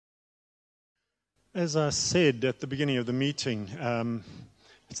As I said at the beginning of the meeting,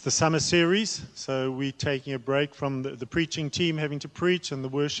 it's the summer series, so we're taking a break from the preaching team having to preach and the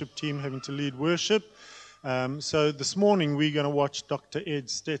worship team having to lead worship. So this morning we're going to watch Dr. Ed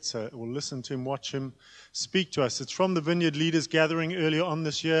Stetzer. We'll listen to him, watch him speak to us. It's from the Vineyard Leaders Gathering earlier on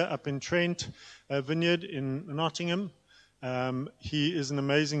this year up in Trent Vineyard in Nottingham. He is an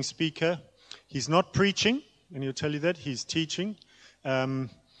amazing speaker. He's not preaching, and he'll tell you that. He's teaching. I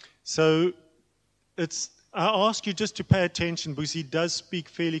ask you just to pay attention because he does speak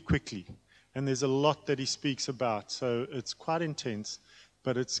fairly quickly, and there's a lot that he speaks about. So it's quite intense,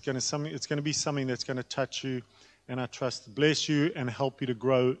 but it's going to be something that's going to touch you, and I trust bless you and help you to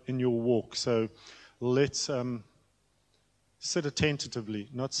grow in your walk. So let's sit attentively,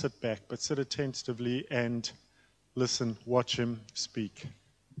 not sit back, but sit attentively and listen, watch him speak.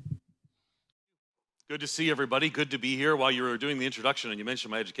 Good to see everybody. Good to be here. While you were doing the introduction and you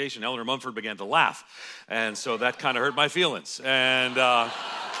mentioned my education, Eleanor Mumford began to laugh. And so that kind of hurt my feelings. And but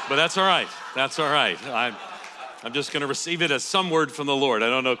that's all right. That's all right. I'm just going to receive it as some word from the Lord. I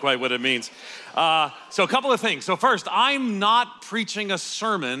don't know quite what it means. So a couple of things. So first, I'm not preaching a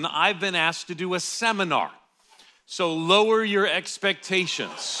sermon. I've been asked to do a seminar. So lower your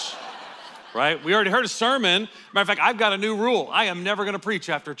expectations. Right? We already heard a sermon. Matter of fact, I've got a new rule. I am never going to preach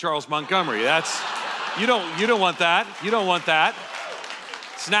after Charles Montgomery. You don't want that. You don't want that.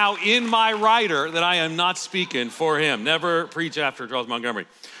 It's now in my rider that I am not speaking for him. Never preach after Charles Montgomery.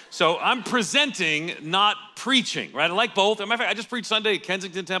 So I'm presenting, not preaching, right? I like both. As a matter of fact, I just preached Sunday at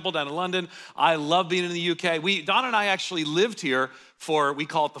Kensington Temple down in London. I love being in the UK. Don and I actually lived here we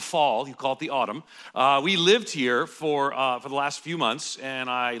call it the fall, you call it the autumn. We lived here for the last few months, and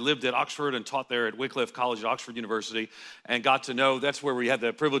I lived at Oxford and taught there at Wycliffe College at Oxford University, and got to know, that's where we had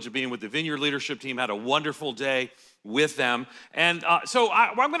the privilege of being with the Vineyard leadership team, had a wonderful day with them. And so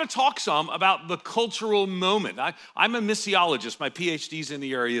I'm going to talk some about the cultural moment. I'm a missiologist. My PhD's in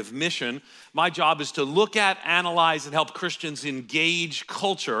the area of mission. My job is to look at, analyze, and help Christians engage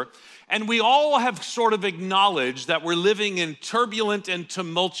culture. And we all have sort of acknowledged that we're living in turbulent and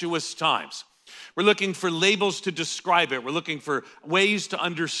tumultuous times. We're looking for labels to describe it. We're looking for ways to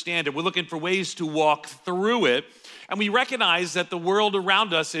understand it. We're looking for ways to walk through it. And we recognize that the world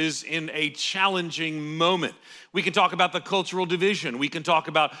around us is in a challenging moment. We can talk about the cultural division. We can talk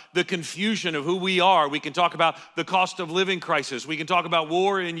about the confusion of who we are. We can talk about the cost of living crisis. We can talk about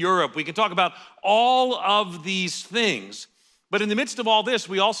war in Europe. We can talk about all of these things. But in the midst of all this,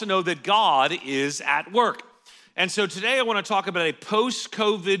 we also know that God is at work. And so today I want to talk about a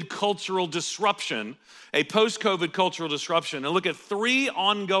post-COVID cultural disruption, and look at three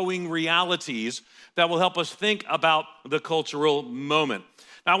ongoing realities that will help us think about the cultural moment.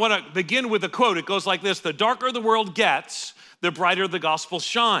 Now I want to begin with a quote. It goes like this: "The darker the world gets, the brighter the gospel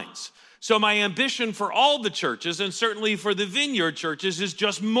shines." So my ambition for all the churches, and certainly for the Vineyard churches, is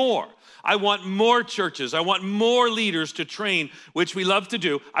just more. I want more churches. I want more leaders to train, which we love to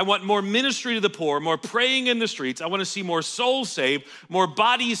do. I want more ministry to the poor, more praying in the streets. I want to see more souls saved, more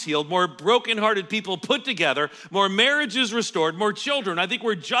bodies healed, more brokenhearted people put together, more marriages restored, more children. I think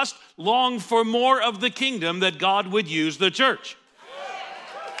we're just long for more of the kingdom that God would use the church.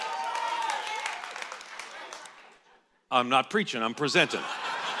 I'm not preaching, I'm presenting.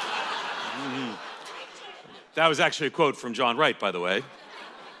 That was actually a quote from John Wright, by the way.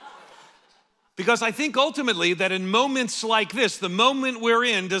 Because I think ultimately that in moments like this, the moment we're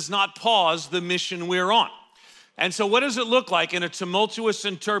in does not pause the mission we're on. And so what does it look like in a tumultuous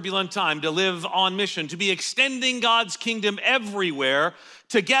and turbulent time to live on mission, to be extending God's kingdom everywhere,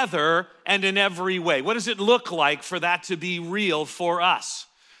 together and in every way? What does it look like for that to be real for us?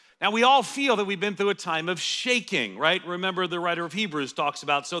 Now, we all feel that we've been through a time of shaking, right? Remember, the writer of Hebrews talks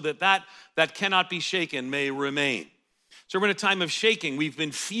about so that cannot be shaken may remain. So we're in a time of shaking. We've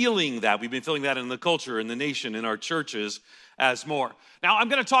been feeling that. We've been feeling that in the culture, in the nation, in our churches as more. Now, I'm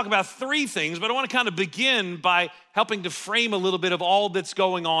going to talk about three things, but I want to kind of begin by helping to frame a little bit of all that's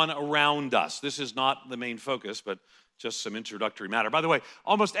going on around us. This is not the main focus, but just some introductory matter. By the way,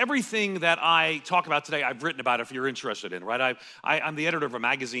 almost everything that I talk about today, I've written about if you're interested in, right? I'm the editor of a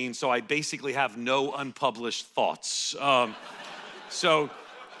magazine, so I basically have no unpublished thoughts. So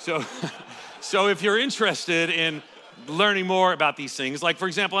if you're interested in learning more about these things, like for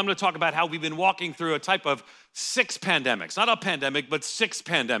example, I'm going to talk about how we've been walking through a type of 6 pandemics, not a pandemic, but 6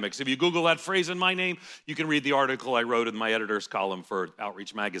 pandemics. If you Google that phrase in my name, you can read the article I wrote in my editor's column for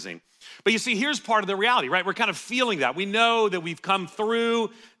Outreach Magazine. But you see, here's part of the reality, right? We're kind of feeling that. We know that we've come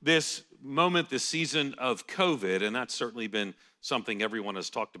through this moment, this season of COVID, and that's certainly been something everyone has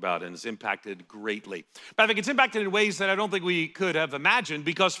talked about and has impacted greatly. But I think it's impacted in ways that I don't think we could have imagined,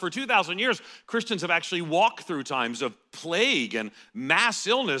 because for 2,000 years, Christians have actually walked through times of plague and mass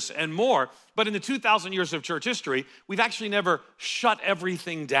illness and more. But in the 2,000 years of church history, we've actually never shut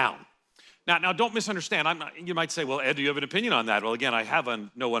everything down. Now, don't misunderstand. You might say, well, Ed, do you have an opinion on that? Well, again, I have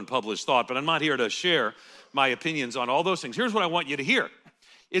no unpublished thought, but I'm not here to share my opinions on all those things. Here's what I want you to hear,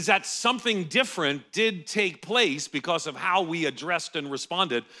 is that something different did take place because of how we addressed and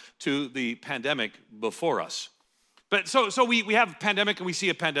responded to the pandemic before us. But so we have a pandemic, and we see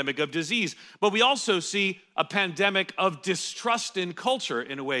a pandemic of disease, but we also see a pandemic of distrust in culture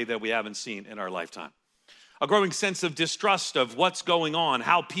in a way that we haven't seen in our lifetime. A growing sense of distrust of what's going on,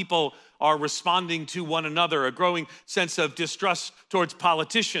 how people are responding to one another, a growing sense of distrust towards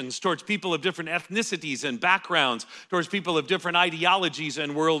politicians, towards people of different ethnicities and backgrounds, towards people of different ideologies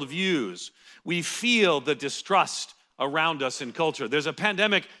and worldviews. We feel the distrust around us in culture. There's a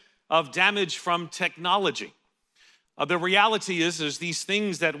pandemic of damage from technology. The reality is these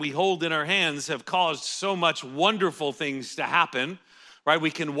things that we hold in our hands have caused so much wonderful things to happen. Right,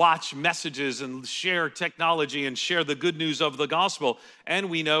 we can watch messages and share technology and share the good news of the gospel. And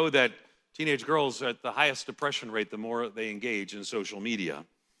we know that teenage girls are at the highest depression rate the more they engage in social media.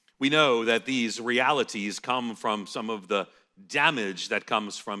 We know that these realities come from some of the damage that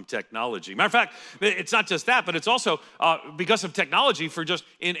comes from technology. Matter of fact, it's not just that, but it's also because of technology. For just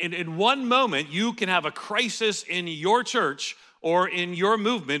in one moment, you can have a crisis in your church or in your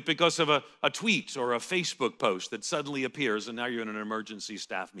movement because of a tweet or a Facebook post that suddenly appears, and now you're in an emergency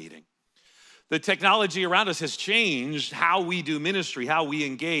staff meeting. The technology around us has changed how we do ministry, how we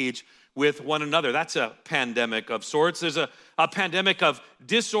engage with one another. That's a pandemic of sorts. There's a pandemic of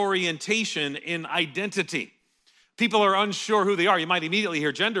disorientation in identity. People are unsure who they are. You might immediately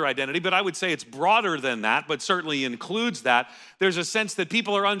hear gender identity, but I would say it's broader than that, but certainly includes that. There's a sense that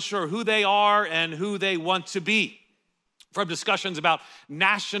people are unsure who they are and who they want to be. From discussions about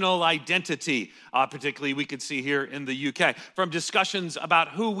national identity, particularly we could see here in the UK, from discussions about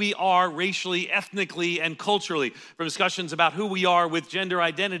who we are racially, ethnically, and culturally, from discussions about who we are with gender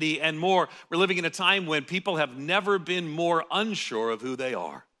identity and more. We're living in a time when people have never been more unsure of who they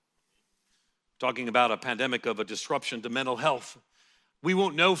are. Talking about a pandemic of a disruption to mental health. We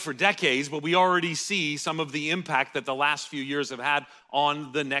won't know for decades, but we already see some of the impact that the last few years have had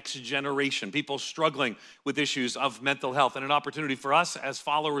on the next generation. People struggling with issues of mental health, and an opportunity for us as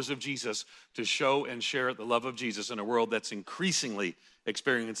followers of Jesus to show and share the love of Jesus in a world that's increasingly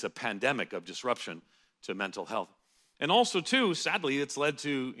experiencing a pandemic of disruption to mental health. And also, too, sadly, it's led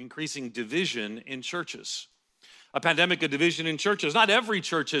to increasing division in churches. A pandemic of division in churches. Not every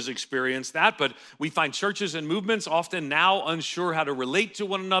church has experienced that, but we find churches and movements often now unsure how to relate to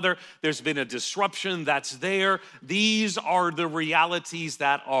one another. There's been a disruption that's there. These are the realities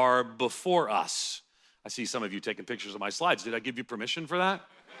that are before us. I see some of you taking pictures of my slides. Did I give you permission for that?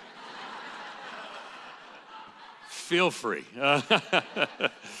 Feel free.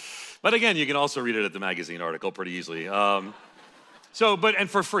 But again, you can also read it at the magazine article pretty easily. And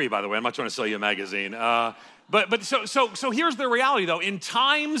for free, by the way. I'm not trying to sell you a magazine. So here's the reality, though. In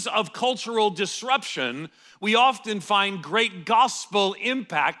times of cultural disruption, we often find great gospel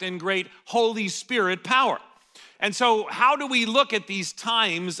impact and great Holy Spirit power. And so how do we look at these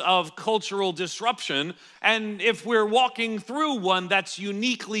times of cultural disruption? And if we're walking through one that's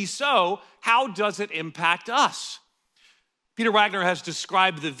uniquely so, how does it impact us? Peter Wagner has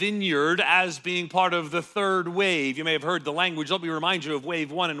described the Vineyard as being part of the third wave. You may have heard the language. Let me remind you of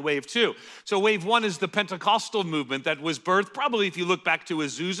wave 1 and wave 2. So wave 1 is the Pentecostal movement that was birthed, probably if you look back to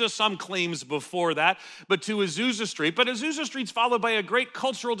Azusa, some claims before that, but to Azusa Street. But Azusa Street's followed by a great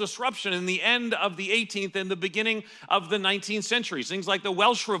cultural disruption in the end of the 18th and the beginning of the 19th centuries. Things like the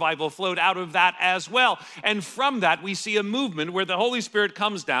Welsh revival flowed out of that as well. And from that, we see a movement where the Holy Spirit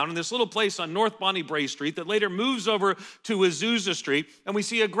comes down in this little place on North Bonnie Bray Street that later moves over to Azusa Street, and we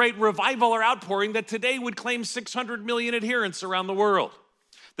see a great revival or outpouring that today would claim 600 million adherents around the world.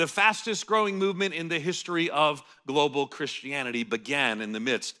 The fastest growing movement in the history of global Christianity began in the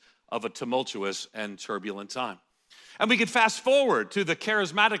midst of a tumultuous and turbulent time. And we could fast forward to the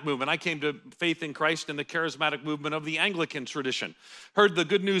charismatic movement. I came to faith in Christ in the charismatic movement of the Anglican tradition. Heard the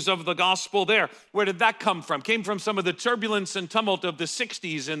good news of the gospel there. Where did that come from? Came from some of the turbulence and tumult of the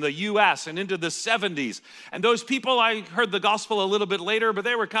 60s in the U.S. and into the 70s. And those people, I heard the gospel a little bit later, but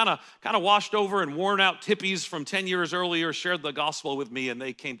they were kind of washed over and worn out hippies from 10 years earlier, shared the gospel with me, and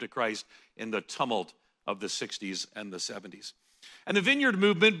they came to Christ in the tumult of the 60s and the 70s. And the Vineyard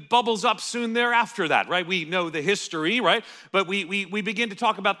movement bubbles up soon thereafter that, right? We know the history, right? But we begin to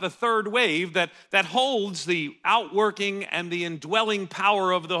talk about the third wave that holds the outworking and the indwelling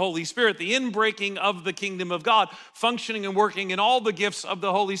power of the Holy Spirit, the inbreaking of the kingdom of God, functioning and working in all the gifts of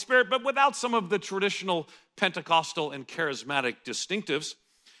the Holy Spirit, but without some of the traditional Pentecostal and charismatic distinctives.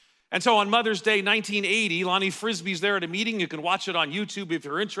 And so on Mother's Day 1980, Lonnie Frisbee's there at a meeting. You can watch it on YouTube if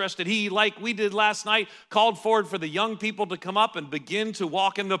you're interested. He, like we did last night, called forward for the young people to come up and begin to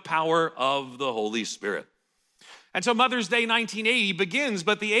walk in the power of the Holy Spirit. And so Mother's Day 1980 begins,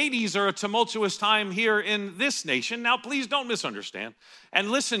 but the 80s are a tumultuous time here in this nation. Now, please don't misunderstand. And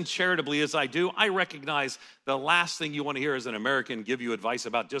listen charitably as I do. I recognize the last thing you want to hear as an American give you advice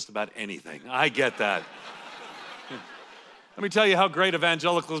about just about anything. I get that. Let me tell you how great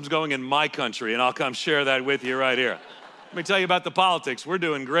evangelicalism is going in my country, and I'll come share that with you right here. Let me tell you about the politics. We're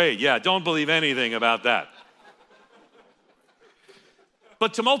doing great. Yeah, don't believe anything about that.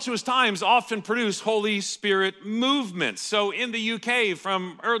 But tumultuous times often produce Holy Spirit movements. So in the UK, from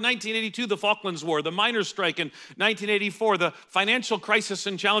 1982, the Falklands War, the miners' strike in 1984, the financial crisis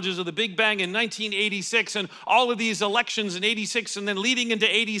and challenges of the Big Bang in 1986, and all of these elections in 86, and then leading into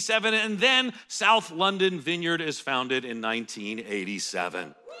 87, and then South London Vineyard is founded in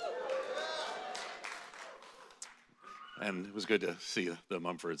 1987. And it was good to see the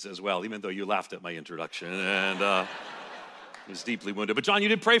Mumfords as well, even though you laughed at my introduction. And was deeply wounded. But John, you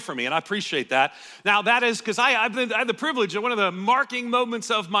did pray for me, and I appreciate that. Now, that is because I had the privilege of one of the marking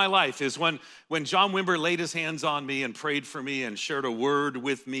moments of my life is when John Wimber laid his hands on me and prayed for me and shared a word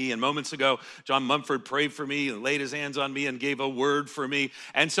with me. And moments ago, John Mumford prayed for me and laid his hands on me and gave a word for me.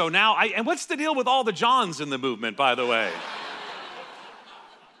 And so now, and what's the deal with all the Johns in the movement, by the way?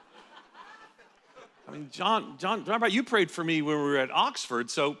 I mean, John, you prayed for me when we were at Oxford,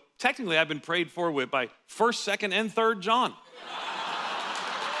 so technically I've been prayed for by first, second, and third John.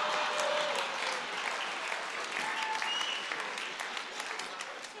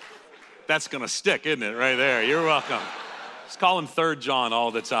 That's going to stick, isn't it, right there? You're welcome. Just call him Third John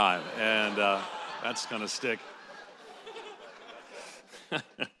all the time, and that's going to stick.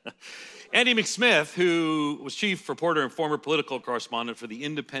 Andy McSmith, who was chief reporter and former political correspondent for the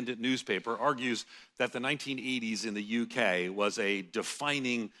Independent newspaper, argues that the 1980s in the UK was a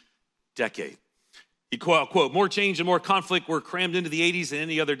defining decade. He quote, more change and more conflict were crammed into the 80s than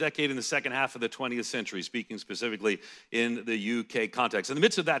any other decade in the second half of the 20th century, speaking specifically in the UK context. In the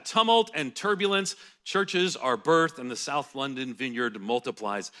midst of that tumult and turbulence, churches are birthed and the South London Vineyard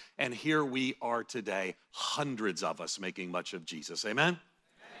multiplies. And here we are today, hundreds of us making much of Jesus. Amen? Amen.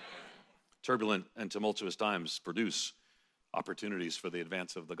 Turbulent and tumultuous times produce opportunities for the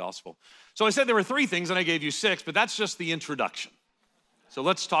advance of the gospel. So I said there were three things and I gave you six, but that's just the introduction. So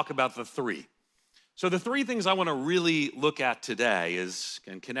let's talk about the three. So the three things I want to really look at today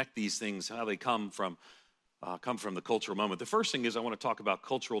and connect these things, how they come from the cultural moment. The first thing is I want to talk about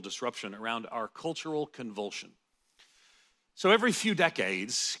cultural disruption around our cultural convulsion. So every few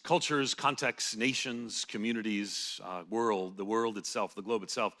decades, cultures, contexts, nations, communities, the world itself, the globe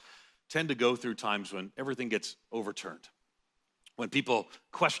itself, tend to go through times when everything gets overturned. When people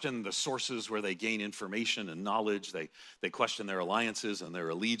question the sources where they gain information and knowledge, they question their alliances and their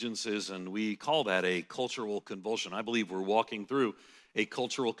allegiances, and we call that a cultural convulsion. I believe we're walking through a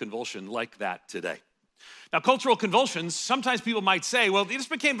cultural convulsion like that today. Now, cultural convulsions, sometimes people might say, well, it just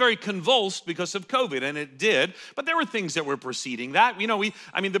became very convulsed because of COVID, and it did, but there were things that were preceding that. You know, the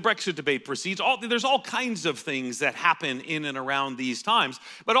Brexit debate precedes. There's all kinds of things that happen in and around these times,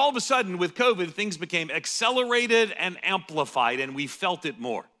 but all of a sudden with COVID, things became accelerated and amplified, and we felt it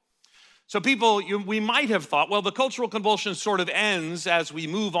more. So we might have thought, well, the cultural convulsion sort of ends as we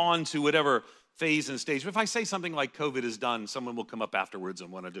move on to whatever phase and stage. But if I say something like COVID is done, someone will come up afterwards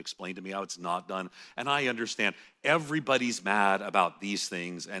and want to explain to me how it's not done. And I understand everybody's mad about these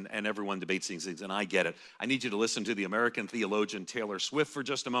things and everyone debates these things, and I get it. I need you to listen to the American theologian Taylor Swift for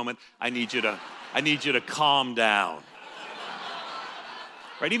just a moment. I need you to calm down.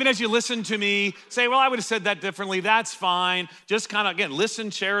 Right? Even as you listen to me, say, well, I would have said that differently. That's fine. Just kind of, again,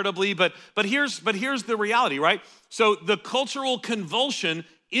 listen charitably. But here's the reality, right? So the cultural convulsion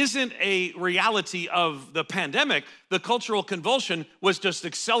isn't a reality of the pandemic. The cultural convulsion was just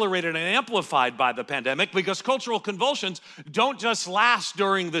accelerated and amplified by the pandemic because cultural convulsions don't just last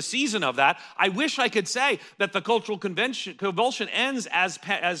during the season of that. I wish I could say that the cultural convulsion ends as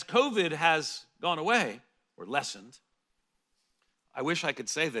COVID has gone away or lessened. I wish I could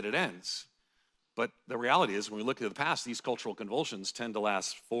say that it ends. But the reality is when we look at the past, these cultural convulsions tend to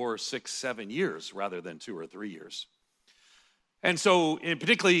last 4, 6, 7 years rather than 2 or 3 years. And so, in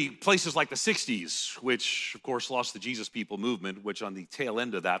particularly places like the 60s, which, of course, lost the Jesus People movement, which on the tail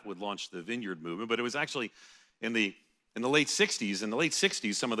end of that would launch the Vineyard movement. But it was actually in the late 60s. In the late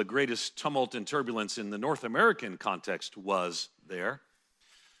 60s, some of the greatest tumult and turbulence in the North American context was there.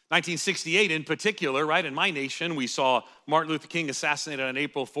 1968 in particular, right, in my nation, we saw Martin Luther King assassinated on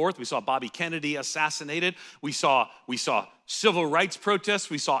April 4th. We saw Bobby Kennedy assassinated. We saw civil rights protests.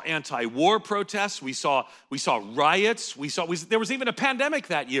 We saw anti-war protests. We saw riots. There was even a pandemic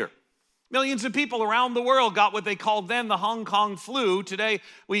that year. Millions of people around the world got what they called then the Hong Kong flu. Today,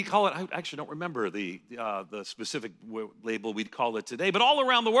 we call it, I actually don't remember the specific label we'd call it today, but all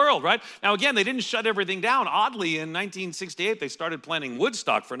around the world, right? Now, again, they didn't shut everything down. Oddly, in 1968, they started planning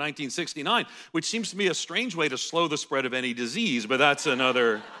Woodstock for 1969, which seems to me a strange way to slow the spread of any disease, but that's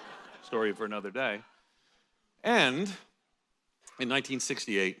another story for another day. And in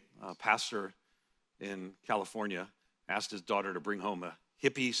 1968, a pastor in California asked his daughter to bring home a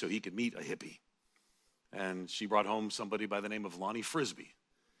hippie so he could meet a hippie. And she brought home somebody by the name of Lonnie Frisbee,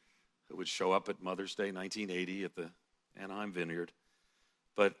 who would show up at Mother's Day 1980 at the Anaheim Vineyard.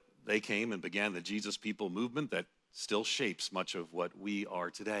 But they came and began the Jesus People movement that still shapes much of what we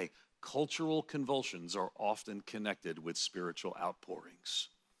are today. Cultural convulsions are often connected with spiritual outpourings.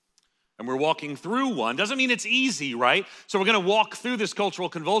 And we're walking through one. Doesn't mean it's easy, right? So we're going to walk through this cultural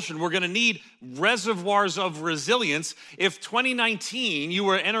convulsion. We're going to need reservoirs of resilience. If 2019, you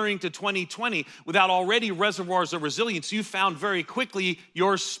were entering to 2020 without already reservoirs of resilience, you found very quickly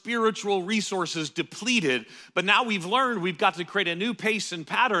your spiritual resources depleted. But now we've learned we've got to create a new pace and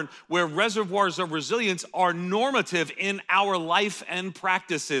pattern where reservoirs of resilience are normative in our life and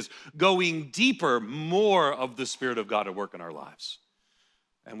practices, going deeper, more of the Spirit of God at work in our lives.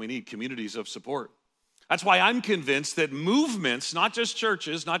 And we need communities of support. That's why I'm convinced that movements, not just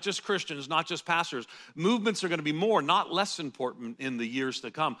churches, not just Christians, not just pastors, movements are going to be more, not less important in the years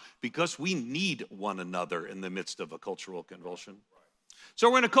to come because we need one another in the midst of a cultural convulsion. So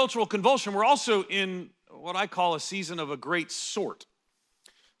we're in a cultural convulsion. We're also in what I call a season of a great sort.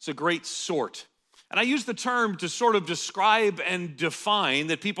 It's a great sort. And I use the term to sort of describe and define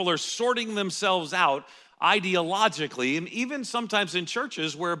that people are sorting themselves out ideologically, and even sometimes in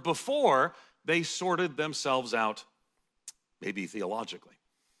churches where before they sorted themselves out, maybe theologically,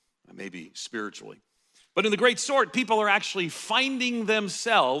 maybe spiritually. But in the great sort, people are actually finding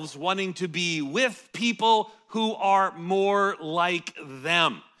themselves wanting to be with people who are more like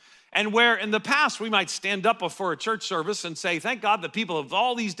them. And where in the past we might stand up before a church service and say, thank God that people of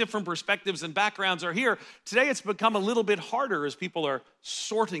all these different perspectives and backgrounds are here. Today it's become a little bit harder as people are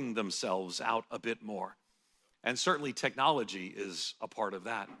sorting themselves out a bit more. And certainly technology is a part of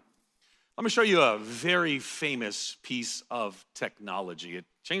that. Let me show you a very famous piece of technology. It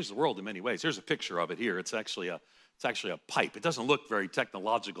changed the world in many ways. Here's a picture of it here. It's actually a pipe. It doesn't look very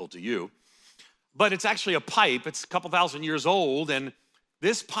technological to you, but it's actually a pipe. It's a couple thousand years old, and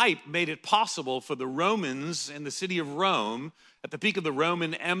this pipe made it possible for the Romans in the city of Rome, at the peak of the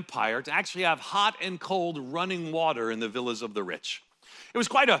Roman Empire, to actually have hot and cold running water in the villas of the rich. It was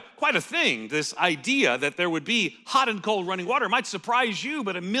quite a thing, this idea that there would be hot and cold running water. It might surprise you,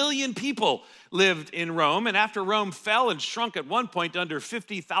 but 1 million people lived in Rome. And after Rome fell and shrunk at one point to under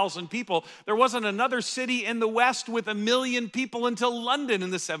 50,000 people, there wasn't another city in the West with 1 million people until London in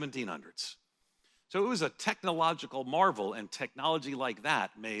the 1700s. So it was a technological marvel, and technology like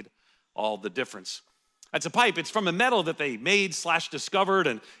that made all the difference. That's a pipe. It's from a metal that they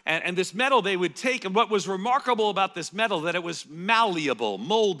made/discovered, and this metal they would take, and what was remarkable about this metal, that it was malleable,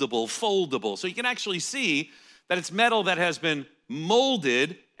 moldable, foldable. So you can actually see that it's metal that has been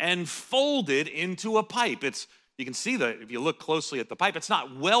molded and folded into a pipe. You can see that if you look closely at the pipe, it's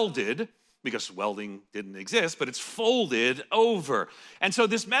not welded, because welding didn't exist, but it's folded over. And so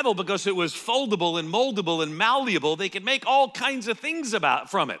this metal, because it was foldable and moldable and malleable, they could make all kinds of things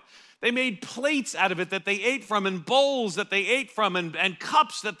from it. They made plates out of it that they ate from, and bowls that they ate from, and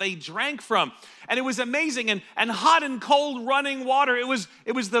cups that they drank from. And it was amazing. And hot and cold running water, it was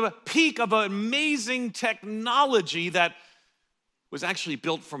the peak of an amazing technology that was actually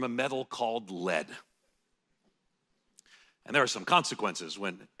built from a metal called lead. And there are some consequences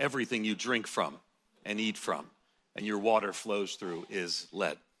when everything you drink from and eat from and your water flows through is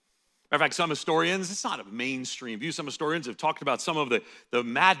lead. Matter of fact, some historians, it's not a mainstream view, some historians have talked about some of the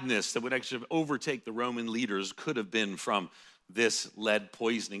madness that would actually overtake the Roman leaders could have been from this lead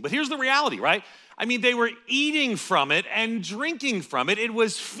poisoning. But here's the reality, right? I mean, they were eating from it and drinking from it. It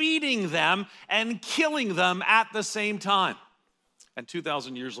was feeding them and killing them at the same time. And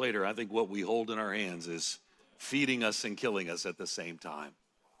 2,000 years later, I think what we hold in our hands is feeding us and killing us at the same time.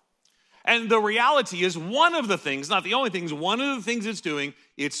 And the reality is one of the things, not the only things, one of the things it's doing,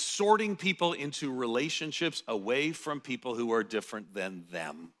 it's sorting people into relationships away from people who are different than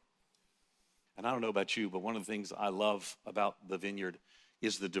them. And I don't know about you, but one of the things I love about the Vineyard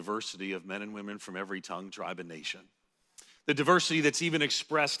is the diversity of men and women from every tongue, tribe, and nation. The diversity that's even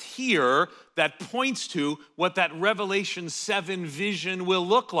expressed here that points to what that Revelation 7 vision will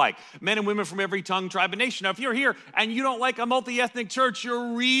look like. Men and women from every tongue, tribe, and nation. Now, if you're here and you don't like a multi-ethnic church,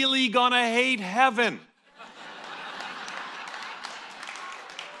 you're really gonna hate heaven.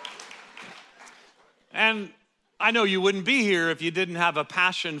 And I know you wouldn't be here if you didn't have a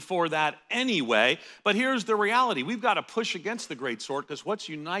passion for that anyway, but here's the reality. We've got to push against the great sort because what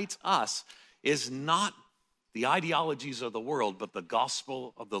unites us is not the ideologies of the world, but the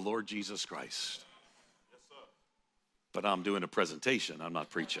gospel of the Lord Jesus Christ. Yes, sir. But I'm doing a presentation, I'm not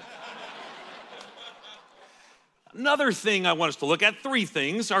preaching. Another thing I want us to look at, three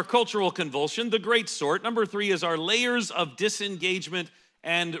things: our cultural convulsion, the great sort. Number 3 is our layers of disengagement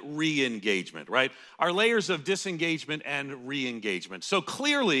and re-engagement, right? Our layers of disengagement and re-engagement. So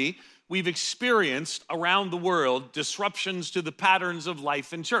clearly, we've experienced around the world disruptions to the patterns of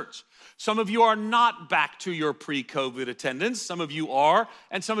life in church. Some of you are not back to your pre-COVID attendance. Some of you are,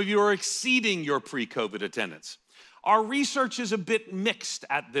 and some of you are exceeding your pre-COVID attendance. Our research is a bit mixed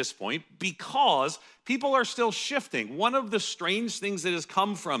at this point because people are still shifting. One of the strange things that has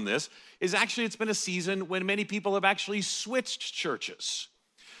come from this is actually it's been a season when many people have actually switched churches.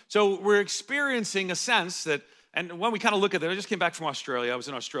 So we're experiencing a sense that, and when we kind of look at that, I just came back from Australia. I was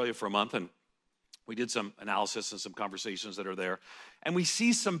in Australia for a month, and we did some analysis and some conversations that are there. And we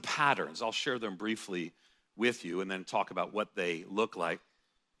see some patterns. I'll share them briefly with you and then talk about what they look like.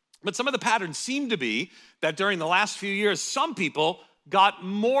 But some of the patterns seem to be that during the last few years, some people got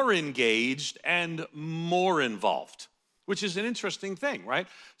more engaged and more involved, which is an interesting thing, right?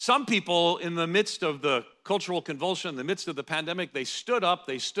 Some people in the midst of the cultural convulsion, in the midst of the pandemic, they stood up,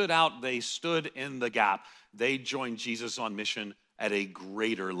 they stood out, they stood in the gap. They joined Jesus on mission at a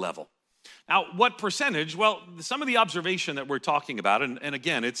greater level. Now, what percentage? Well, some of the observation that we're talking about, and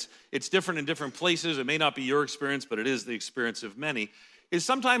again, it's different in different places. It may not be your experience, but it is the experience of many, is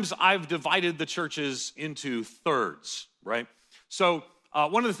sometimes I've divided the churches into thirds, right? So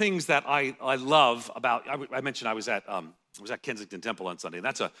one of the things that I love about, I mentioned I was at Kensington Temple on Sunday, and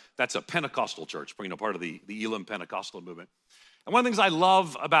that's a Pentecostal church, part of the Elam Pentecostal movement. And one of the things I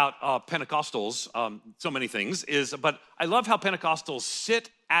love about Pentecostals, so many things, but I love how Pentecostals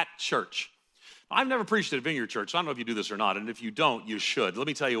sit at church. I've never preached at a Vineyard church, so I don't know if you do this or not, and if you don't, you should. Let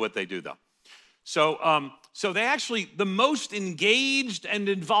me tell you what they do, though. So they actually, the most engaged and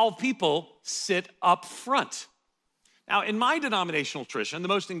involved people sit up front. Now, in my denominational tradition, the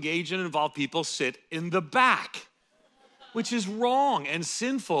most engaged and involved people sit in the back, which is wrong and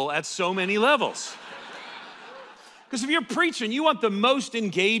sinful at so many levels. Because if you're preaching, you want the most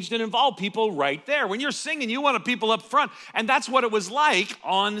engaged and involved people right there. When you're singing, you want the people up front. And that's what it was like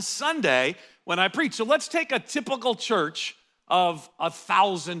on Sunday when I preached. So let's take a typical church of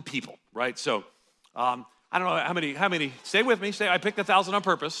 1,000 people, right? So I don't know how many, stay with me, I picked 1,000 on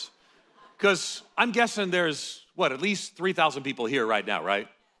purpose. Because I'm guessing there's, at least 3,000 people here right now, right?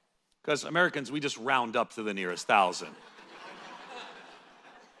 Because Americans, we just round up to the nearest 1,000.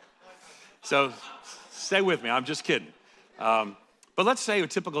 So stay with me, I'm just kidding. But let's say a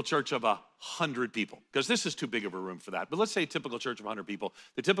typical church of 100 people, because this is too big of a room for that. But let's say a typical church of 100 people.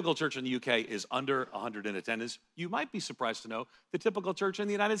 The typical church in the UK is under 100 in attendance. You might be surprised to know the typical church in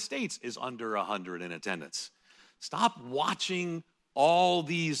the United States is under 100 in attendance. Stop watching all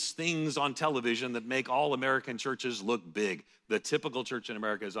these things on television that make all American churches look big. The typical church in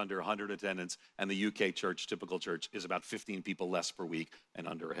America is under 100 attendance, and the UK church, typical church, is about 15 people less per week and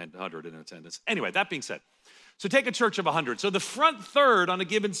under 100 in attendance. Anyway, that being said, so take a church of 100. So the front third on a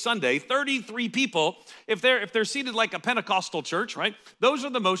given Sunday, 33 people, if they're seated like a Pentecostal church, right? Those are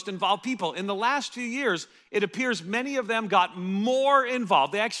the most involved people. In the last few years, it appears many of them got more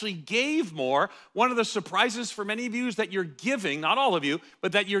involved. They actually gave more. One of the surprises for many of you is that your giving, not all of you,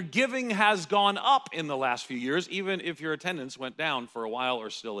 but that your giving has gone up in the last few years, even if your attendance went down for a while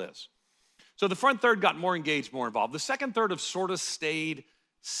or still is. So the front third got more engaged, more involved. The second third have sort of stayed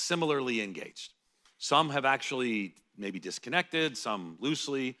similarly engaged. Some have actually maybe disconnected, some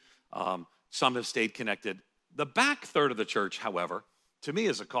loosely, some have stayed connected. The back third of the church, however, to me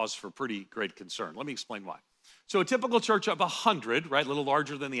is a cause for pretty great concern. Let me explain why. So a typical church of 100, right, a little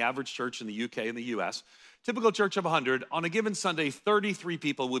larger than the average church in the UK and the US, typical church of 100, on a given Sunday, 33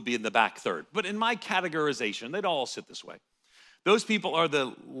 people would be in the back third. But in my categorization, they'd all sit this way. Those people are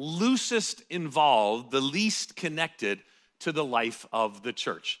the loosest involved, the least connected to the life of the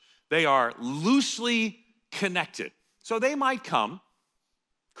church. They are loosely connected. So they might come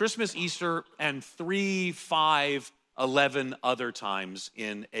Christmas, Easter, and 3, 5, 11 other times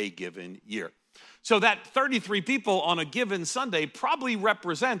in a given year. So that 33 people on a given Sunday probably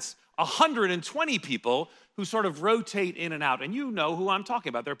represents 120 people who sort of rotate in and out. And you know who I'm talking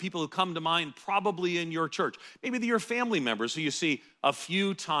about. There are people who come to mind probably in your church. Maybe they're your family members who you see a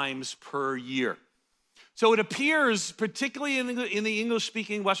few times per year. So it appears, particularly in the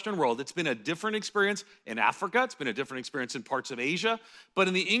English-speaking Western world, it's been a different experience in Africa. It's been a different experience in parts of Asia. But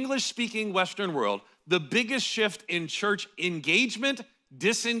in the English-speaking Western world, the biggest shift in church engagement,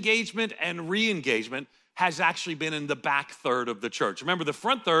 disengagement, and re-engagement has actually been in the back third of the church. Remember, the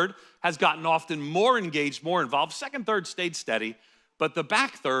front third has gotten often more engaged, more involved. Second third stayed steady. But the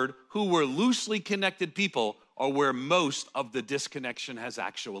back third, who were loosely connected people, are where most of the disconnection has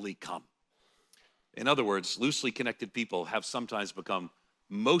actually come. In other words, loosely connected people have sometimes become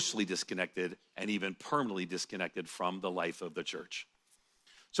mostly disconnected and even permanently disconnected from the life of the church.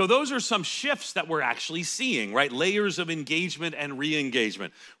 So those are some shifts that we're actually seeing, right? Layers of engagement and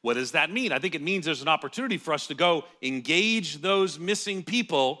re-engagement. What does that mean? I think it means there's an opportunity for us to go engage those missing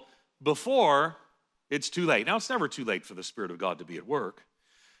people before it's too late. Now, it's never too late for the Spirit of God to be at work.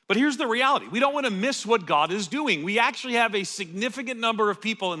 But here's the reality. We don't want to miss what God is doing. We actually have a significant number of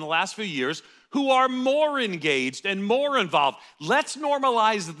people in the last few years who are more engaged and more involved. Let's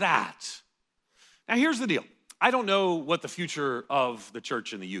normalize that. Now, here's the deal. I don't know what the future of the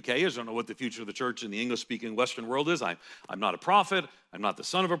church in the UK is. I don't know what the future of the church in the English-speaking Western world is. I'm not a prophet. I'm not the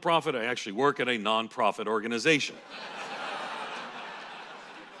son of a prophet. I actually work at a non-profit organization.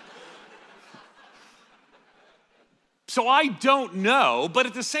 So I don't know, but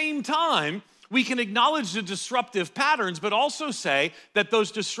at the same time, we can acknowledge the disruptive patterns, but also say that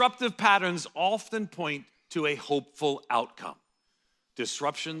those disruptive patterns often point to a hopeful outcome.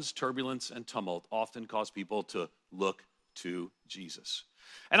 Disruptions, turbulence, and tumult often cause people to look to Jesus.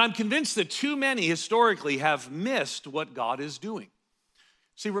 And I'm convinced that too many historically have missed what God is doing.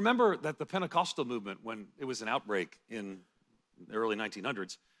 See, remember that the Pentecostal movement, when it was an outbreak in the early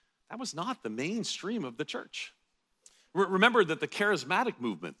 1900s, that was not the mainstream of the church. Remember that the charismatic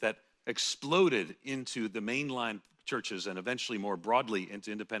movement that exploded into the mainline churches and eventually more broadly into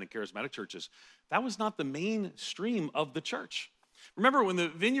independent charismatic churches, that was not the mainstream of the church. Remember when the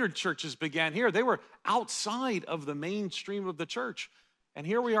Vineyard churches began here, they were outside of the mainstream of the church. And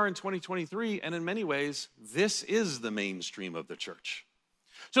here we are in 2023, and in many ways, this is the mainstream of the church.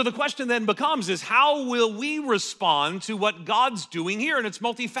 So the question then becomes is how will we respond to what God's doing here? And it's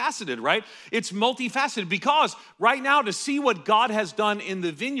multifaceted, right? It's multifaceted because right now to see what God has done in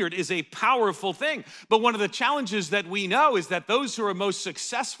the Vineyard is a powerful thing. But one of the challenges that we know is that those who are most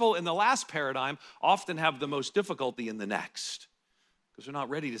successful in the last paradigm often have the most difficulty in the next because they're not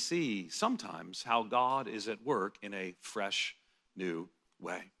ready to see sometimes how God is at work in a fresh, new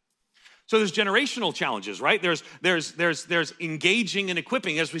way. So there's generational challenges, right? There's engaging and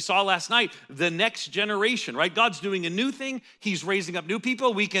equipping, as we saw last night, the next generation, right? God's doing a new thing. He's raising up new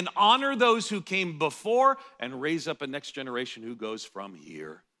people. We can honor those who came before and raise up a next generation who goes from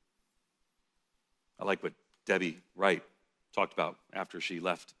here. I like what Debbie Wright talked about after she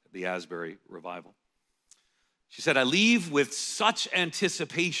left the Asbury revival. She said, I leave with such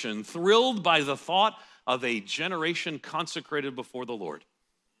anticipation, thrilled by the thought of a generation consecrated before the Lord.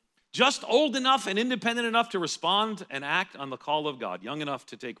 Just old enough and independent enough to respond and act on the call of God, young enough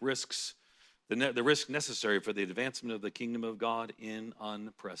to take risks, the risk necessary for the advancement of the kingdom of God in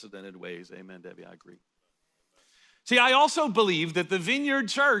unprecedented ways. Amen, Debbie, I agree. See, I also believe that the Vineyard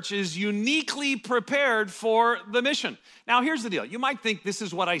Church is uniquely prepared for the mission. Now, here's the deal. You might think this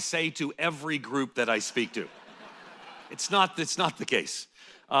is what I say to every group that I speak to. It's not the case.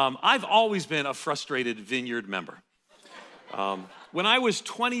 I've always been a frustrated Vineyard member. When I was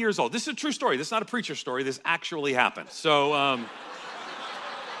 20 years old, this is a true story. This is not a preacher story. This actually happened. So,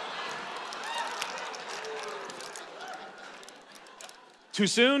 too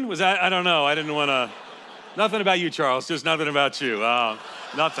soon? Was that? I don't know. I didn't want to. Nothing about you, Charles. Just nothing about you.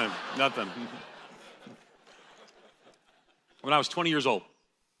 Nothing. When I was 20 years old,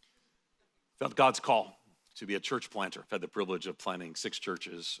 felt God's call to be a church planter. I've had the privilege of planting 6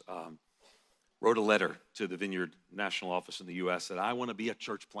 churches. Wrote a letter to the Vineyard National Office in the U.S. that I want to be a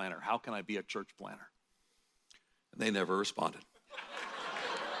church planter. How can I be a church planter? And they never responded.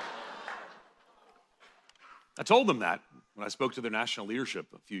 I told them that when I spoke to their national leadership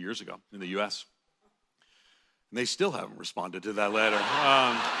a few years ago in the U.S. And they still haven't responded to that letter.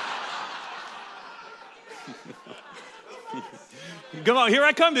 Come on, here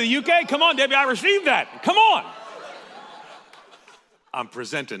I come to the UK. Come on, Debbie, I received that. Come on. I'm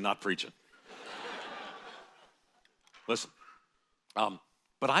presenting, not preaching. Listen,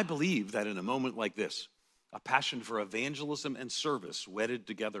 but I believe that in a moment like this, a passion for evangelism and service wedded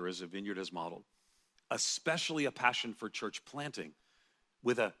together as a vineyard has modeled, especially a passion for church planting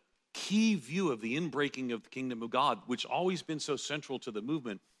with a key view of the inbreaking of the kingdom of God, which always been so central to the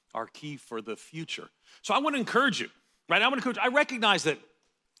movement, are key for the future. So I want to encourage you, right? I recognize that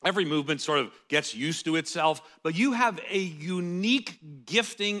every movement sort of gets used to itself, but you have a unique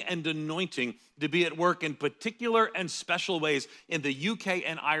gifting and anointing to be at work in particular and special ways in the UK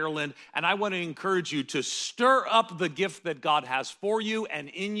and Ireland. And I want to encourage you to stir up the gift that God has for you and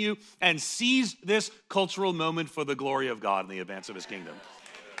in you and seize this cultural moment for the glory of God and the advance of his kingdom.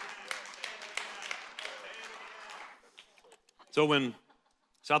 So when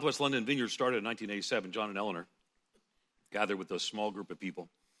Southwest London Vineyard started in 1987, John and Eleanor gathered with a small group of people.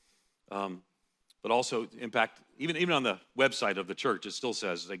 But also impact, even on the website of the church, it still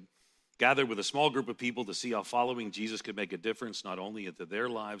says they gathered with a small group of people to see how following Jesus could make a difference, not only into their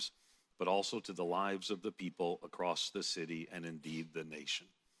lives, but also to the lives of the people across the city and indeed the nation.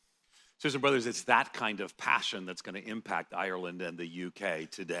 Sisters and brothers, it's that kind of passion that's going to impact Ireland and the UK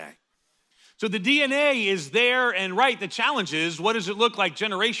today. So the DNA is there and right. The challenge is, what does it look like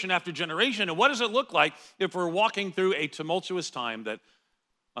generation after generation? And what does it look like if we're walking through a tumultuous time that,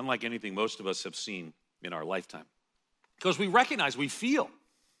 unlike anything most of us have seen in our lifetime? Because we recognize, we feel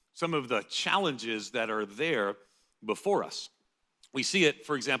some of the challenges that are there before us. We see it,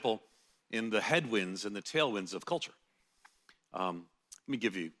 for example, in the headwinds and the tailwinds of culture. Let me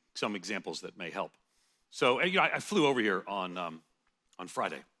give you some examples that may help. So I flew over here on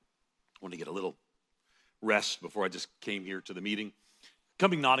Friday. I wanted to get a little rest before I just came here to the meeting.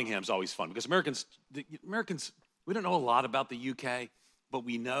 Coming to Nottingham is always fun because Americans, we don't know a lot about the UK, but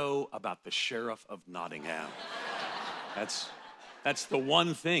we know about the Sheriff of Nottingham. That's the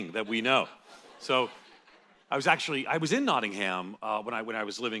one thing that we know. So I was in Nottingham when I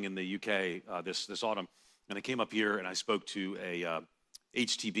was living in the UK this autumn, and I came up here and I spoke to a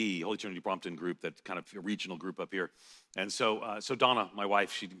HTB, Holy Trinity Brompton group, that kind of a regional group up here. And so Donna, my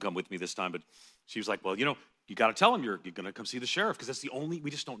wife, she didn't come with me this time, but she was like, well, you got to tell him you're going to come see the sheriff, because that's the only, we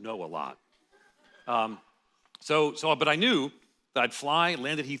just don't know a lot. But I knew that I'd fly,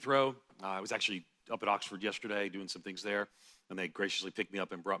 land at Heathrow. I was actually up at Oxford yesterday doing some things there, and they graciously picked me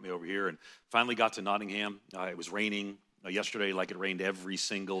up and brought me over here, and finally got to Nottingham. It was raining yesterday, like it rained every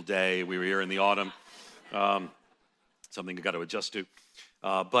single day. We were here in the autumn. Something I got to adjust to.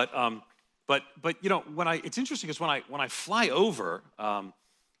 But it's interesting because when I fly over,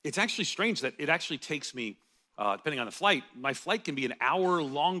 it's actually strange that it actually takes me, depending on the flight, my flight can be an hour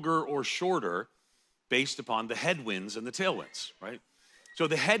longer or shorter based upon the headwinds and the tailwinds, right? So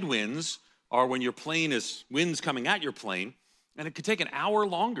the headwinds are when your plane is, winds coming at your plane, and it could take an hour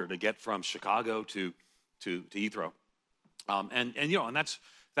longer to get from Chicago to Heathrow. And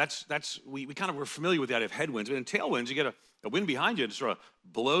that's we kind of were familiar with the idea of headwinds. But in tailwinds, you get a wind behind you that sort of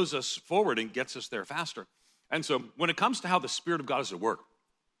blows us forward and gets us there faster. And so when it comes to how the Spirit of God is at work,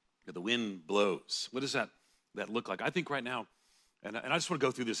 the wind blows. What does that look like? I think right now, and I just want to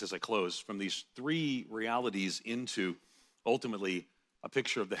go through this as I close, from these three realities into ultimately a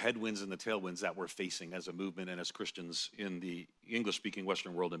picture of the headwinds and the tailwinds that we're facing as a movement and as Christians in the English-speaking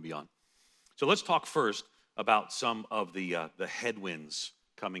Western world and beyond. So let's talk first about some of the headwinds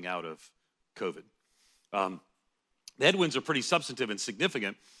coming out of COVID. The headwinds are pretty substantive and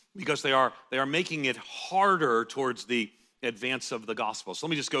significant because they are making it harder towards the advance of the gospel. So let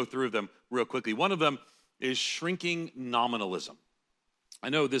me just go through them real quickly. One of them is shrinking nominalism. I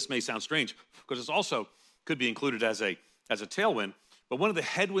know this may sound strange because it also could be included as a tailwind, but one of the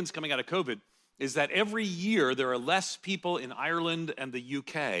headwinds coming out of COVID is that every year there are less people in Ireland and the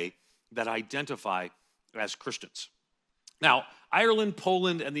UK that identify as Christians. Now, Ireland,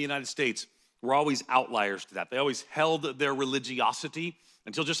 Poland, and the United States were always outliers to that. They always held their religiosity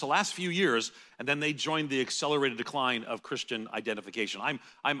until just the last few years, and then they joined the accelerated decline of Christian identification.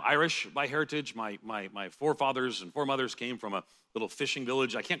 I'm Irish by heritage. My forefathers and foremothers came from a little fishing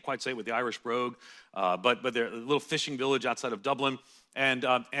village. I can't quite say it with the Irish brogue, but they're a little fishing village outside of Dublin. And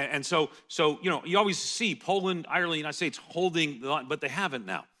so you always see Poland, Ireland, United States holding the line, but they haven't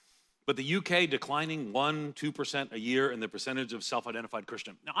now. But the UK declining 1-2% a year in the percentage of self-identified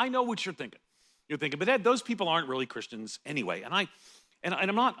Christian. Now I know what you're thinking. You're thinking, but Ed, those people aren't really Christians anyway. And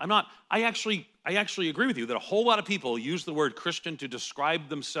I'm not. I actually agree with you that a whole lot of people use the word Christian to describe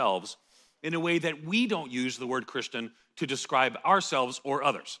themselves in a way that we don't use the word Christian to describe ourselves or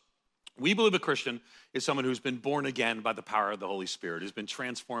others. We believe a Christian is someone who's been born again by the power of the Holy Spirit, who's been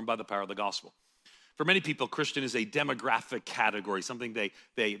transformed by the power of the gospel. For many people, Christian is a demographic category, something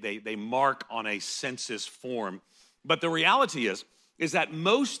they mark on a census form. But the reality is that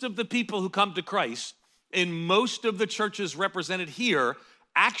most of the people who come to Christ in most of the churches represented here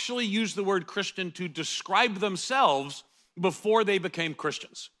actually use the word Christian to describe themselves before they became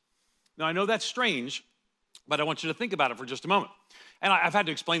Christians. Now, I know that's strange, but I want you to think about it for just a moment. And I've had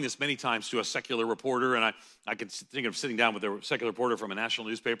to explain this many times to a secular reporter, and I could think of sitting down with a secular reporter from a national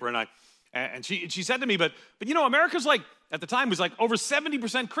newspaper, and she said to me, but you know, America's like, at the time, was like over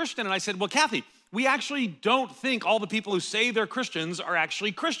 70% Christian. And I said, well, Kathy, we actually don't think all the people who say they're Christians are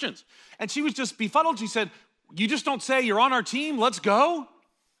actually Christians. And she was just befuddled. She said, you just don't say you're on our team, let's go?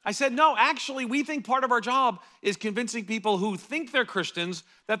 I said, no, actually, we think part of our job is convincing people who think they're Christians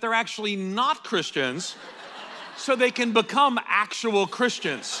that they're actually not Christians so they can become actual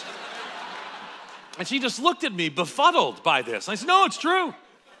Christians. And she just looked at me befuddled by this. I said, no, it's true.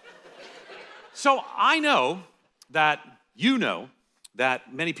 So I know that you know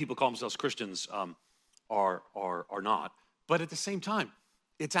that many people call themselves Christians are not. But at the same time,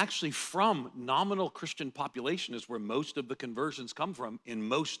 it's actually from nominal Christian population is where most of the conversions come from in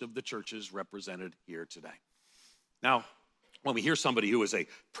most of the churches represented here today. Now, when we hear somebody who is a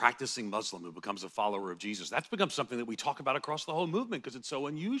practicing Muslim who becomes a follower of Jesus, that's become something that we talk about across the whole movement because it's so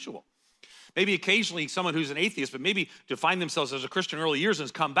unusual. Maybe occasionally someone who's an atheist, but maybe define themselves as a Christian early years and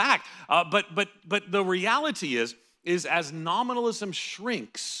has come back. But the reality is as nominalism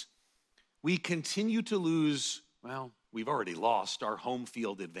shrinks, we continue to lose, well, we've already lost our home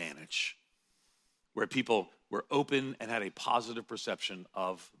field advantage, where people were open and had a positive perception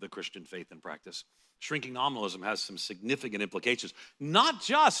of the Christian faith and practice. Shrinking nominalism has some significant implications, not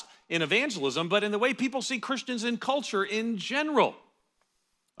just in evangelism, but in the way people see Christians in culture in general.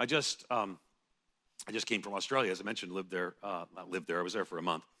 I just came from Australia, as I mentioned, I was there for a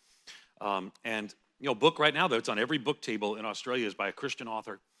month. And you know, book right now, though, it's on every book table in Australia, is by a Christian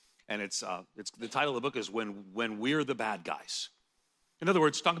author. And it's the title of the book is When We're the Bad Guys. In other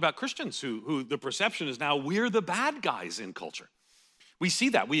words, talk about Christians who the perception is now we're the bad guys in culture. We see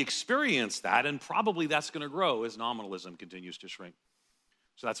that, we experience that, and probably that's going to grow as nominalism continues to shrink.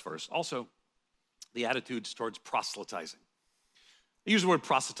 So that's first. Also, the attitudes towards proselytizing. I use the word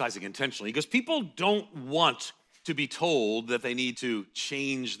proselytizing intentionally because people don't want to be told that they need to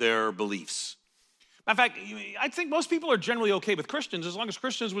change their beliefs. In fact, I think most people are generally okay with Christians as long as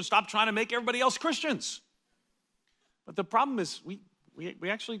Christians would stop trying to make everybody else Christians. But the problem is we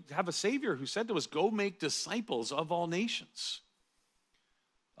actually have a Savior who said to us, go make disciples of all nations.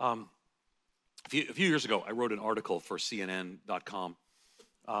 A few years ago, I wrote an article for CNN.com,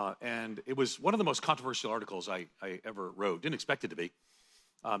 and it was one of the most controversial articles I ever wrote. Didn't expect it to be.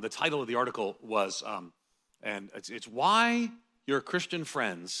 The title of the article was, and it's Why Your Christian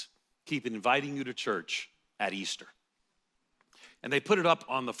Friends Keep Inviting You to Church at Easter. And they put it up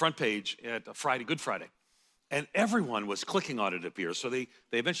on the front page at Good Friday. And everyone was clicking on it, it appears. So they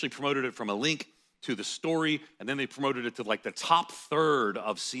eventually promoted it from a link to the story, and then they promoted it to like the top third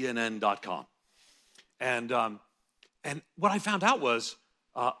of CNN.com. And what I found out was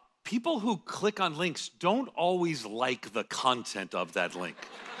people who click on links don't always like the content of that link.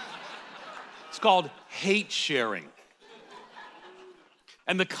 It's called hate sharing.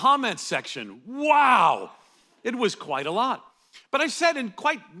 And the comments section, wow, it was quite a lot. But I said in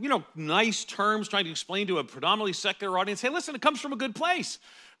quite, nice terms, trying to explain to a predominantly secular audience, hey, listen, it comes from a good place.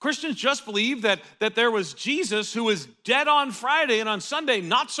 Christians just believe that there was Jesus who was dead on Friday and on Sunday,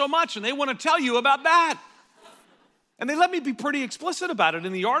 not so much, and they want to tell you about that. And they let me be pretty explicit about it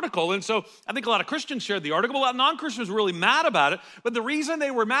in the article. And so I think a lot of Christians shared the article. A lot of non-Christians were really mad about it. But the reason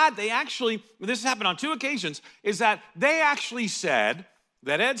they were mad, this has happened on 2 occasions, is that they actually said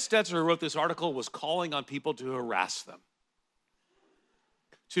that Ed Stetzer, who wrote this article, was calling on people to harass them,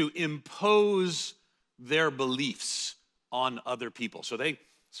 to impose their beliefs on other people. So they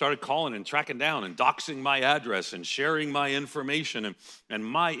started calling and tracking down and doxing my address and sharing my information, and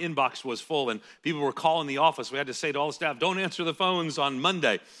my inbox was full, and people were calling the office. We had to say to all the staff, don't answer the phones on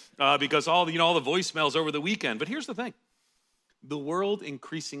Monday because all the voicemails over the weekend. But here's the thing. The world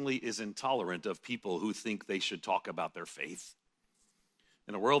increasingly is intolerant of people who think they should talk about their faith.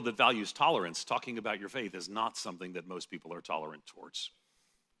 In a world that values tolerance, talking about your faith is not something that most people are tolerant towards.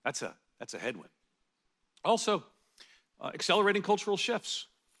 That's a headwind. Also, accelerating cultural shifts.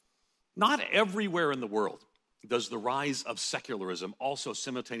 Not everywhere in the world does the rise of secularism also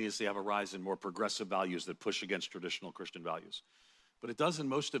simultaneously have a rise in more progressive values that push against traditional Christian values. But it does in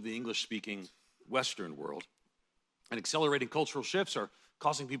most of the English-speaking Western world. And accelerating cultural shifts are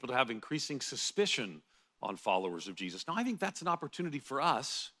causing people to have increasing suspicion on followers of Jesus. Now, I think that's an opportunity for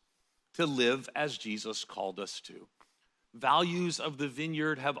us to live as Jesus called us to. Values of the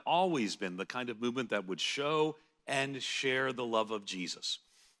Vineyard have always been the kind of movement that would show and share the love of Jesus,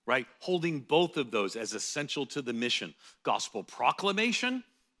 right? Holding both of those as essential to the mission. Gospel proclamation,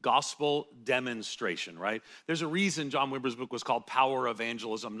 gospel demonstration, right? There's a reason John Wimber's book was called Power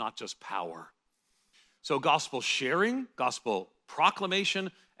Evangelism, not just power. So gospel sharing, gospel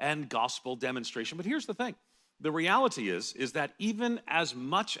proclamation, and gospel demonstration. But here's the thing. The reality is that even as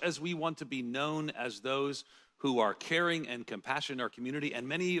much as we want to be known as those who are caring and compassionate in our community, and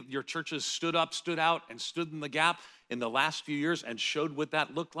many of your churches stood up, stood out, and stood in the gap in the last few years and showed what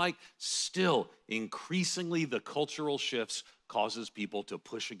that looked like, still increasingly the cultural shifts causes people to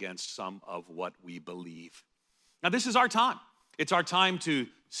push against some of what we believe. Now, this is our time. It's our time to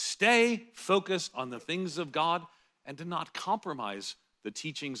stay focused on the things of God and to not compromise the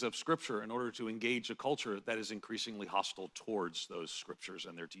teachings of Scripture in order to engage a culture that is increasingly hostile towards those Scriptures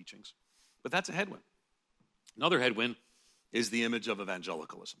and their teachings. But that's a headwind. Another headwind is the image of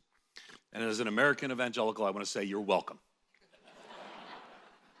evangelicalism. And as an American evangelical, I want to say you're welcome.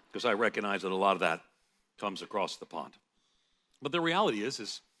 Because I recognize that a lot of that comes across the pond. But the reality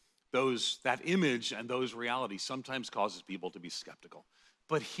is that image and those realities sometimes causes people to be skeptical.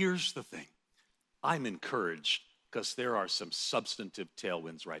 But here's the thing. I'm encouraged because there are some substantive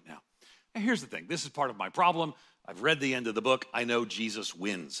tailwinds right now. And here's the thing. This is part of my problem. I've read the end of the book. I know Jesus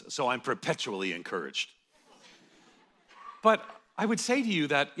wins. So I'm perpetually encouraged. But I would say to you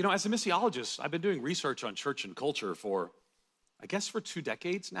that, as a missiologist, I've been doing research on church and culture for 2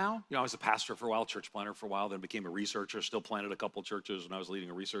 decades now. I was a pastor for a while, church planner for a while, then became a researcher, still planted a couple churches when I was leading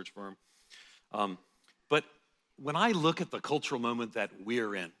a research firm. But when I look at the cultural moment that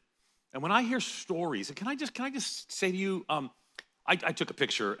we're in, and when I hear stories, and can I just say to you, I took a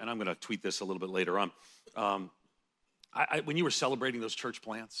picture, and I'm going to tweet this a little bit later on. When you were celebrating those church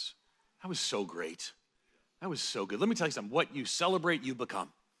plants, that was so great. That was so good. Let me tell you something. What you celebrate, you become.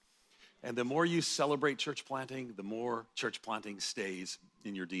 And the more you celebrate church planting, the more church planting stays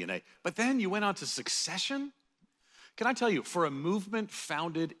in your DNA. But then you went on to succession. Can I tell you, for a movement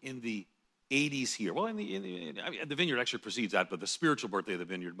founded in the 80s here, well, the Vineyard actually precedes that, but the spiritual birthday of the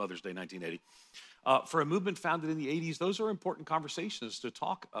Vineyard, Mother's Day, 1980. For a movement founded in the 80s, those are important conversations to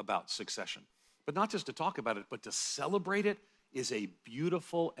talk about succession. But not just to talk about it, but to celebrate it is a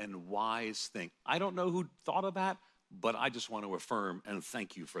beautiful and wise thing. I don't know who thought of that, but I just want to affirm and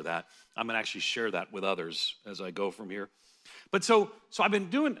thank you for that. I'm going to actually share that with others as I go from here. But so I've been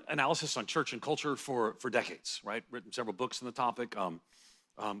doing analysis on church and culture for decades, right? Written several books on the topic.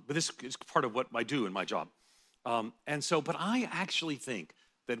 But this is part of what I do in my job. But I actually think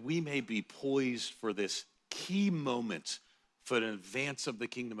that we may be poised for this key moment for an advance of the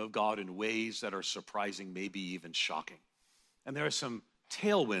kingdom of God in ways that are surprising, maybe even shocking. And there are some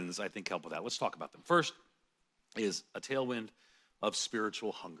tailwinds I think help with that. Let's talk about them. First is a tailwind of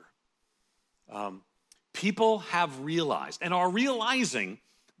spiritual hunger. People have realized and are realizing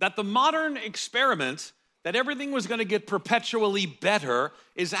that the modern experiment that everything was going to get perpetually better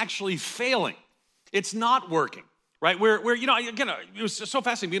is actually failing. It's not working, right? It was so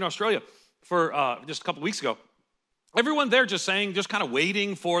fascinating being in Australia for just a couple weeks ago. Everyone there just kind of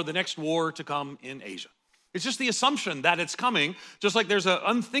waiting for the next war to come in Asia. It's just the assumption that it's coming, just like there's a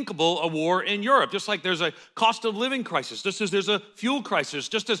war in Europe, just like there's a cost of living crisis, just as there's a fuel crisis,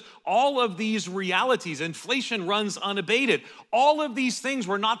 just as all of these realities, inflation runs unabated. All of these things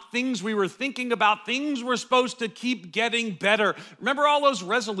were not things we were thinking about, things we're supposed to keep getting better. Remember all those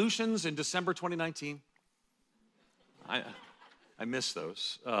resolutions in December 2019? I miss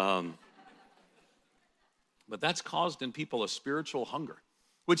those. But that's caused in people a spiritual hunger.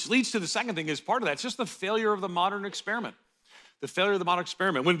 Which leads to the second thing is part of that. It's just the failure of the modern experiment. The failure of the modern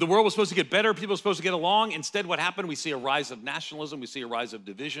experiment. When the world was supposed to get better, people were supposed to get along. Instead, what happened? We see a rise of nationalism. We see a rise of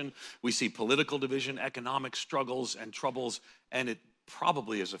division. We see political division, economic struggles and troubles. And it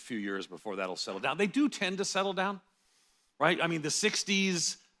probably is a few years before that'll settle down. They do tend to settle down, right? I mean, the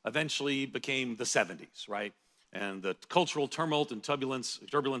 60s eventually became the 70s, right? And the cultural tumult and turbulence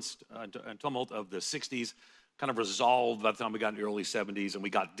and tumult of the 60s kind of resolved by the time we got in the early 70s and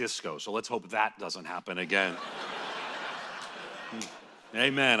we got disco. So let's hope that doesn't happen again.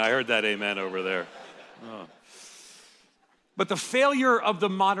 Amen. I heard that amen over there. Oh. But the failure of the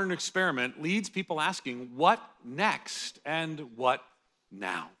modern experiment leads people asking, what next and what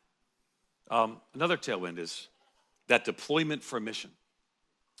now? Another tailwind is that deployment for mission.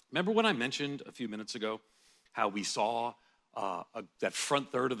 Remember when I mentioned a few minutes ago how we saw that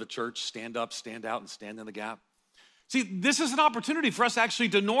front third of the church stand up, stand out, and stand in the gap? See, this is an opportunity for us actually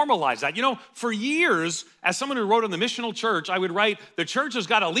to normalize that. You know, for years, as someone who wrote on the missional church, I would write, the church has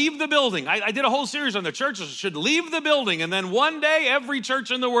got to leave the building. I did a whole series on the churches should leave the building, and then one day, every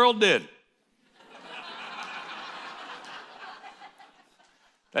church in the world did.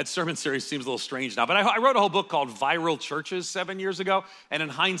 That sermon series seems a little strange now, but I wrote a whole book called Viral Churches 7 years ago, and in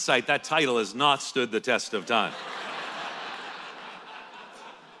hindsight, that title has not stood the test of time.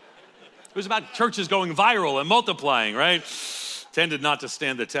 It was about churches going viral and multiplying, right? Tended not to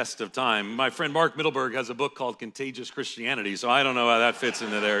stand the test of time. My friend Mark Middleberg has a book called Contagious Christianity, so I don't know how that fits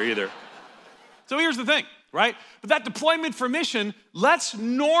into there either. So here's the thing, right? But that deployment for mission, let's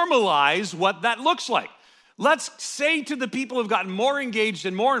normalize what that looks like. Let's say to the people who've gotten more engaged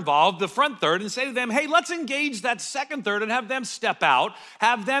and more involved, the front third, and say to them, hey, let's engage that second third and have them step out,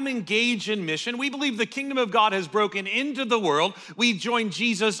 have them engage in mission. We believe the kingdom of God has broken into the world. We joined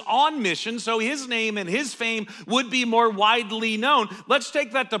Jesus on mission, so his name and his fame would be more widely known. Let's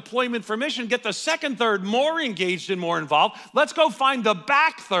take that deployment for mission, get the second third more engaged and more involved. Let's go find the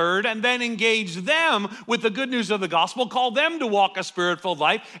back third and then engage them with the good news of the gospel, call them to walk a spirit-filled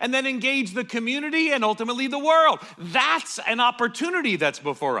life, and then engage the community and ultimately the world. That's an opportunity that's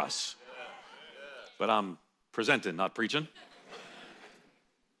before us. But I'm presenting, not preaching.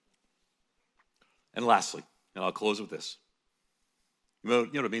 And lastly, and I'll close with this. You know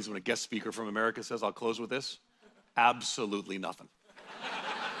what it means when a guest speaker from America says, I'll close with this? Absolutely nothing.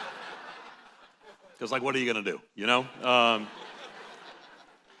 Because like, what are you going to do, you know?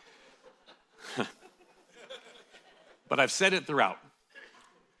 But I've said it throughout.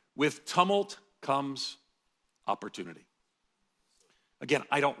 With tumult comes opportunity. Again,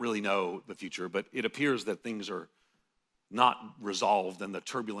 I don't really know the future, but it appears that things are not resolved and the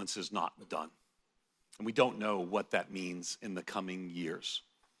turbulence is not done. And we don't know what that means in the coming years.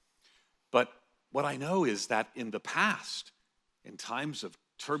 But what I know is that in the past, in times of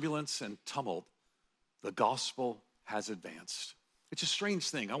turbulence and tumult, the gospel has advanced. It's a strange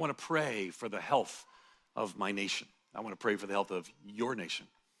thing. I want to pray for the health of my nation. I want to pray for the health of your nation.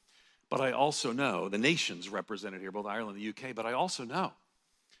 But I also know, the nations represented here, both Ireland and the UK, but I also know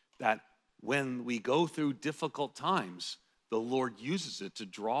that when we go through difficult times, the Lord uses it to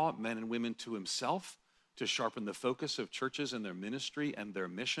draw men and women to himself, to sharpen the focus of churches and their ministry and their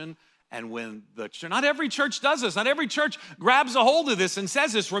mission. And when not every church does this, not every church grabs a hold of this and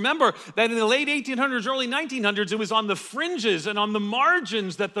says this. Remember that in the late 1800s, early 1900s, it was on the fringes and on the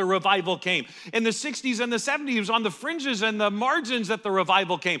margins that the revival came. In the 60s and the 70s, it was on the fringes and the margins that the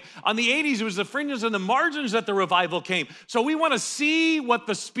revival came. On the 80s, it was the fringes and the margins that the revival came. So we want to see what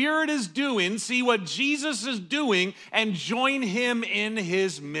the Spirit is doing, see what Jesus is doing, and join him in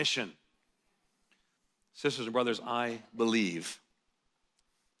his mission. Sisters and brothers, I believe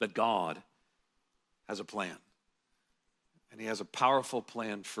that God has a plan. And he has a powerful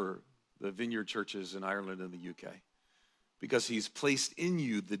plan for the Vineyard churches in Ireland and the UK. Because he's placed in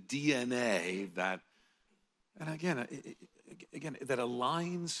you the DNA that, and again, that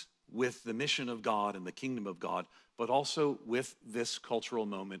aligns with the mission of God and the kingdom of God, but also with this cultural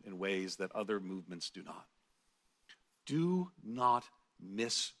moment in ways that other movements do not. Do not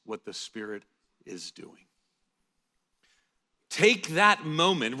miss what the Spirit is doing. Take that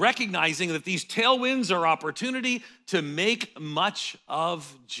moment, recognizing that these tailwinds are opportunity to make much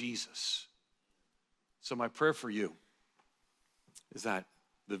of Jesus. So my prayer for you is that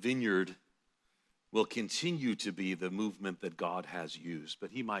the Vineyard will continue to be the movement that God has used,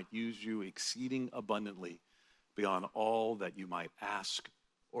 but he might use you exceeding abundantly beyond all that you might ask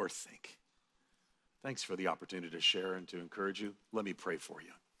or think. Thanks for the opportunity to share and to encourage you. Let me pray for you.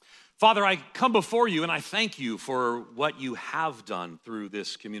 Father, I come before you and I thank you for what you have done through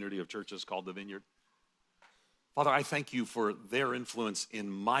this community of churches called the Vineyard. Father, I thank you for their influence in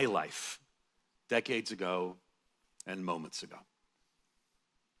my life decades ago and moments ago.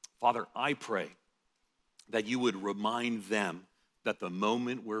 Father, I pray that you would remind them that the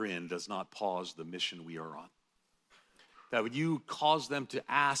moment we're in does not pause the mission we are on. That would you cause them to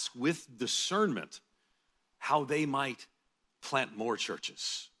ask with discernment how they might plant more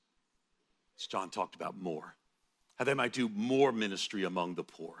churches. As John talked about more. How they might do more ministry among the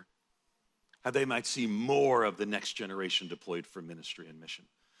poor. How they might see more of the next generation deployed for ministry and mission.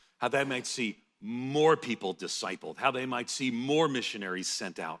 How they might see more people discipled. How they might see more missionaries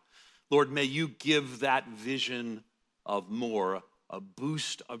sent out. Lord, may you give that vision of more a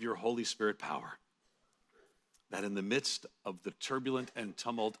boost of your Holy Spirit power. That in the midst of the turbulent and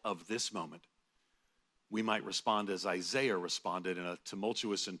tumult of this moment, we might respond as Isaiah responded in a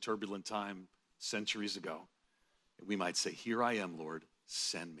tumultuous and turbulent time centuries ago. We might say, here I am, Lord,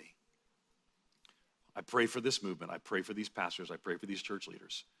 send me. I pray for this movement. I pray for these pastors. I pray for these church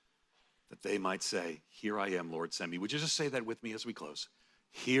leaders, that they might say, here I am, Lord, send me. Would you just say that with me as we close?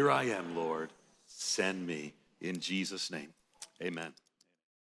 Here I am, Lord, send me in Jesus' name. Amen.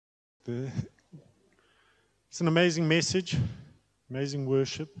 It's an amazing message, amazing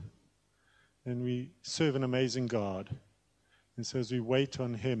worship, and we serve an amazing God. And so as we wait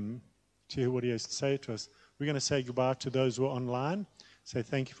on him to hear what he has to say to us, we're going to say goodbye to those who are online, say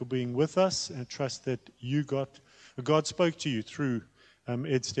thank you for being with us, and trust that God spoke to you through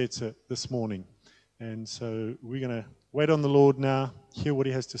Ed Stetzer this morning. And so we're going to wait on the Lord now, hear what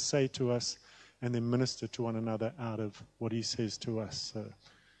he has to say to us, and then minister to one another out of what he says to us. So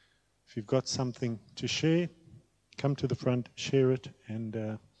if you've got something to share, come to the front, share it,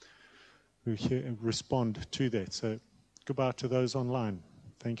 and we'll respond to that. So goodbye to those online.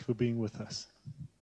 Thank you for being with us.